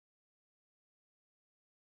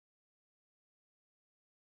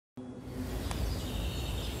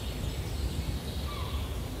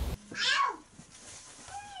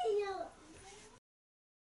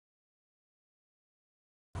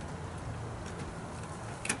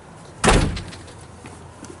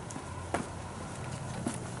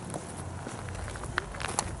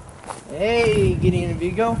Hey, Gideon and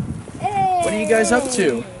Viggo. Hey. What are you guys up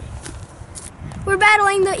to? We're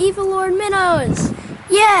battling the evil Lord Minnows.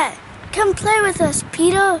 Yeah, come play with us,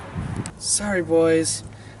 Peter. Sorry, boys.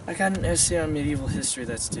 I got an essay on medieval history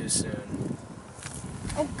that's due soon.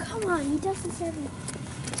 Oh, come on. He does this every time.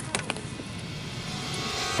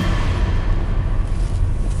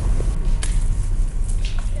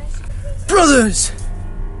 Brothers!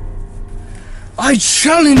 I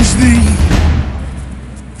challenge thee!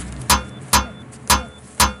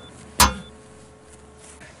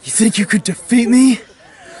 You think you could defeat me?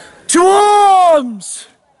 To arms!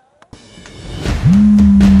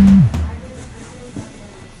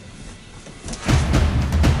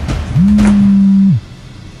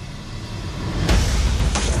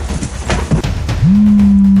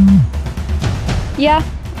 Yeah,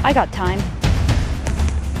 I got time.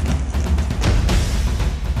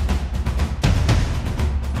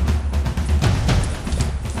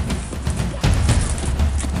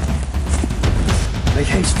 Make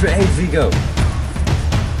haste for aid, Viggo.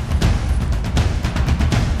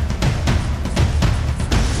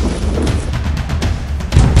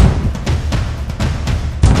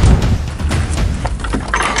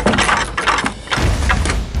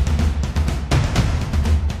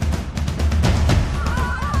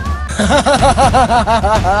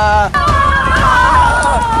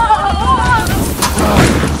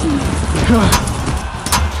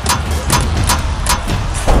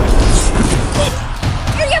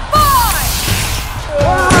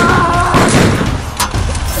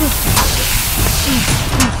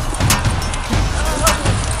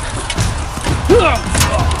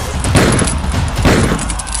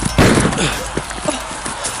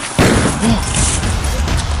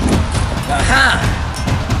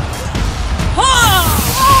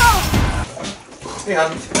 Hey,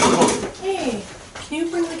 hon. Hey, can you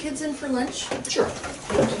bring the kids in for lunch? Sure.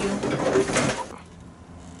 Thank you.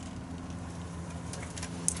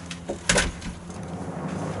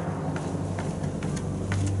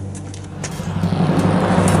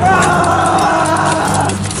 Ah!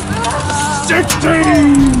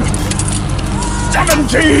 16!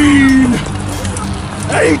 17!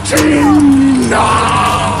 18!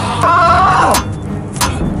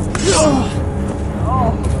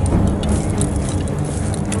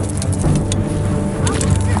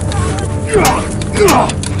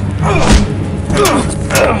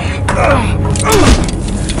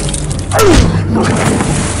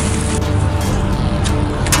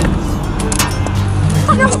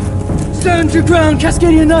 Stand your ground,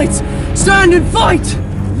 Cascadian Knights! Stand and fight!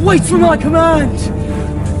 Wait for my command!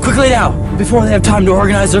 Quickly now, before they have time to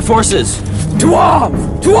organize their forces! To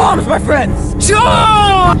arms! To arms, my friends!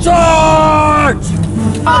 Charge! Charge!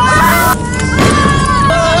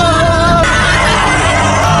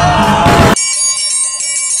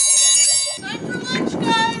 Time for lunch,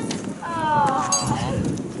 guys!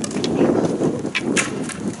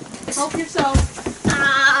 Help yourself.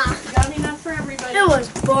 Got enough for everybody. It was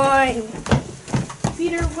boring.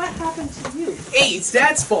 Peter, what happened to you? Hey, it's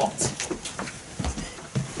Dad's fault!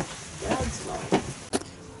 Dad's fault.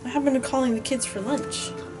 What happened to calling the kids for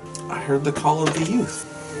lunch? I heard the call of the youth.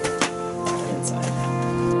 Inside.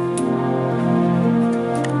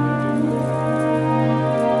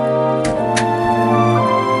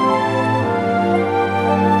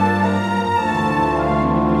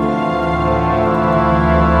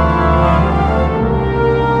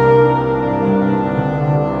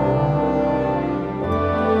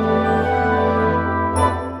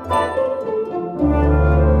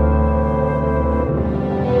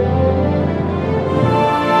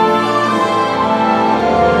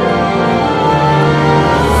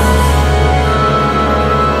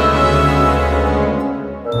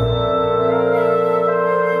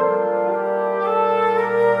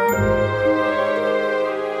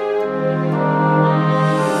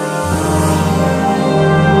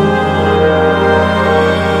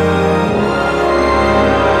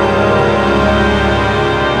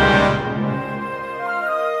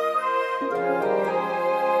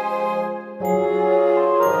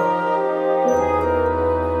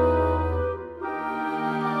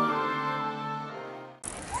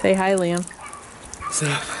 Say hi, Liam. What's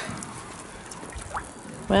up?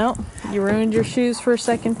 Well, you ruined your shoes for a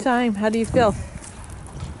second time. How do you feel?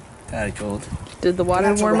 Kinda cold. Did the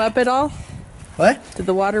water warm up at all? What? Did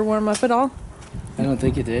the water warm up at all? I don't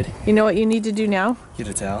think it did. You know what you need to do now? Get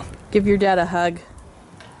a towel. Give your dad a hug.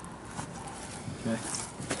 Okay.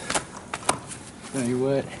 No, you're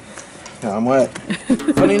wet. Yeah, I'm wet.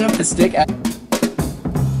 Funny enough, the stick.